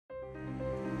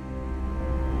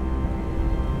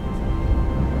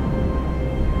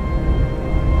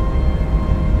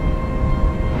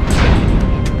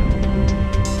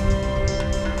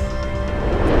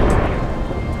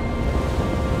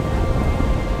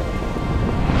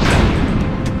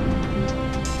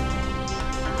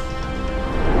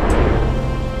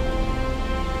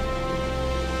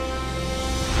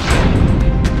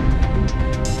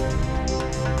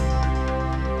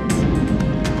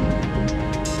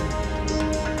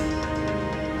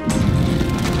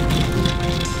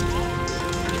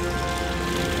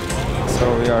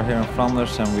are here in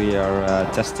Flanders and we are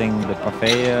testing the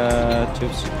pavé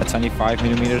tubes at 25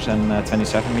 millimeters and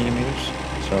 27 millimeters.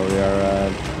 So we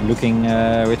are looking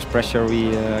which pressure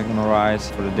we gonna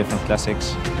rise for the different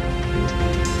classics.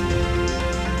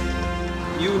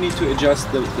 You need to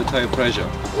adjust the tire pressure.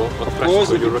 What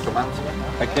pressure would you recommend?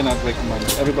 I cannot recommend.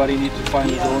 Everybody needs to find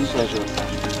his own pressure.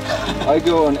 I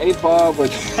go on 8 bar,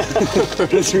 but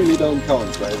this really don't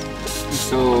count, right?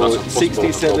 So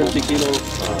 60, 70 kilo.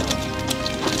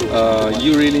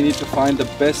 You really need to find the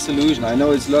best solution. I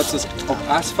know it's lots of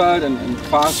asphalt and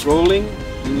fast rolling.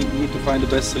 You need to find the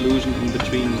best solution in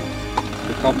between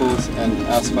the cobbles and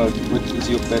asphalt, which is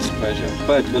your best pressure.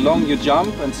 But the longer you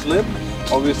jump and slip,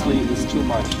 obviously it's too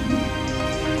much.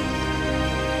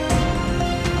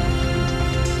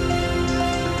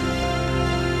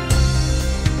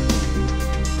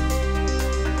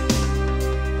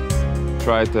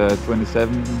 Tried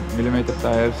 27 millimeter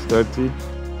tires, 30,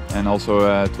 and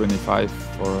also 25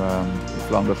 for the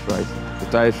Flanders race. The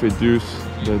tires reduce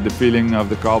the feeling of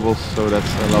the cobbles, so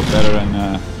that's a lot better,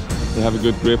 and they have a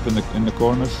good grip in the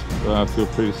corners, so I feel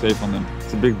pretty safe on them.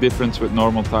 It's a big difference with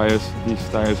normal tires. These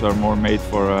tires are more made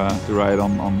for to ride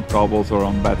on cobbles or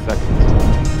on bad sections.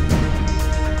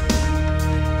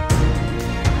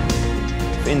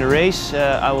 In the race,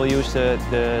 I will use the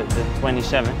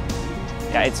 27.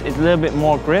 Yeah, it's a little bit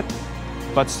more grip,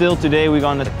 but still today we're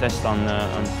going to test on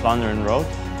Flanders road,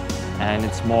 and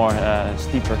it's more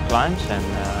steeper climbs, and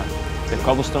the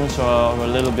cobblestones are a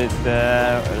little bit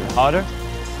harder.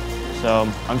 So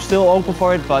I'm still open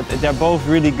for it, but they're both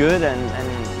really good, and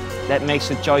that makes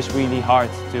the choice really hard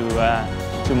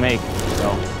to make.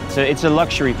 So it's a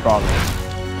luxury product.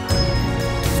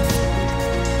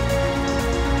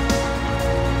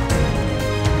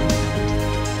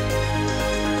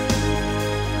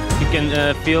 You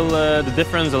can feel the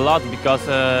difference a lot because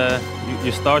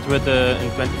you start with the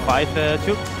 25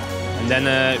 tube, and then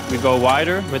we go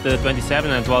wider with the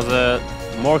 27, and it was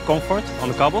more comfort on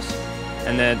the cobbles.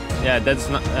 And yeah, that's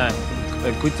not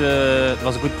a good. It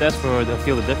was a good test for to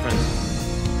feel the difference.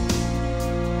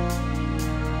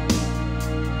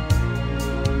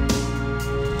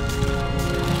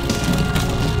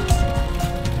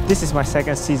 This is my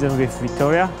second season with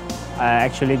Vittoria. I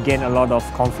actually gained a lot of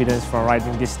confidence from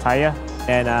riding this tire,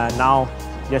 and now,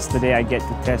 yesterday I get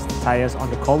to test the tires on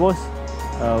the cobbles,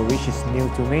 which is new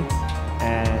to me.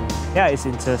 And yeah, it's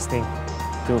interesting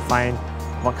to find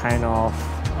what kind of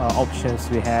options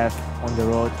we have on the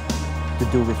road to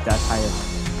do with that tire.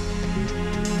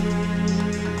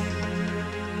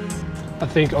 I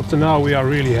think up to now we are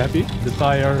really happy. The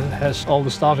tire has all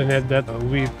the stuff in it that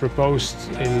we proposed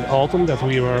in autumn, that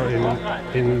we were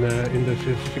in the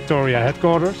Vittoria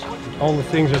headquarters. All the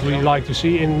things that we like to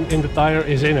see in the tire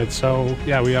is in it, so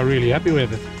yeah, we are really happy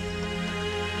with it.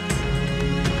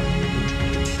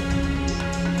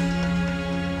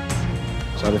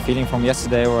 So the feeling from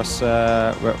yesterday was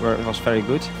very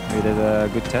good. We did a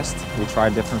good test. We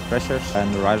tried different pressures,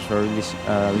 and the riders were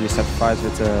really satisfied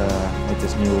with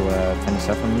this new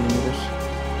 27 millimeters.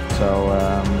 So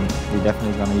we're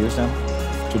definitely going to use them.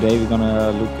 Today we're going to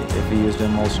look if we use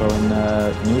them also in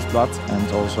Nieuwsblad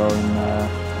and also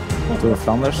in Tour of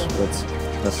Flanders. But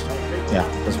that's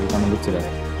what we're going to look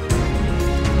today.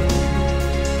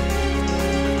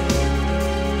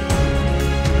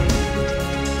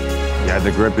 Yeah,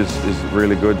 the grip is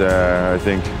really good, I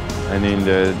think. I mean,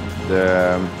 the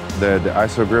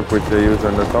ISO grip which they use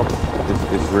on the top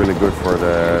is really good for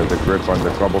the grip on the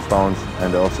cobblestones,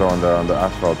 and also on the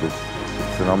asphalt. It's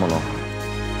phenomenal.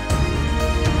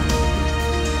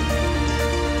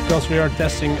 Because we are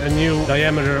testing a new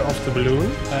diameter of the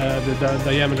balloon. The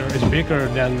diameter is bigger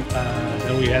than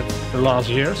we had the last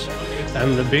years,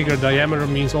 and the bigger diameter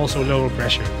means also lower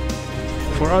pressure.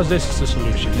 For us, this is the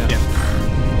solution. Yeah.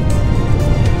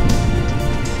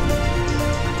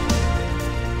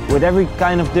 With every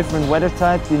kind of different weather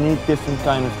type, you need different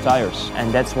kind of tires,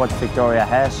 and that's what Vittoria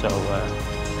has. So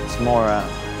it's more,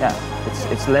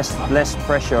 it's less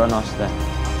pressure on us then.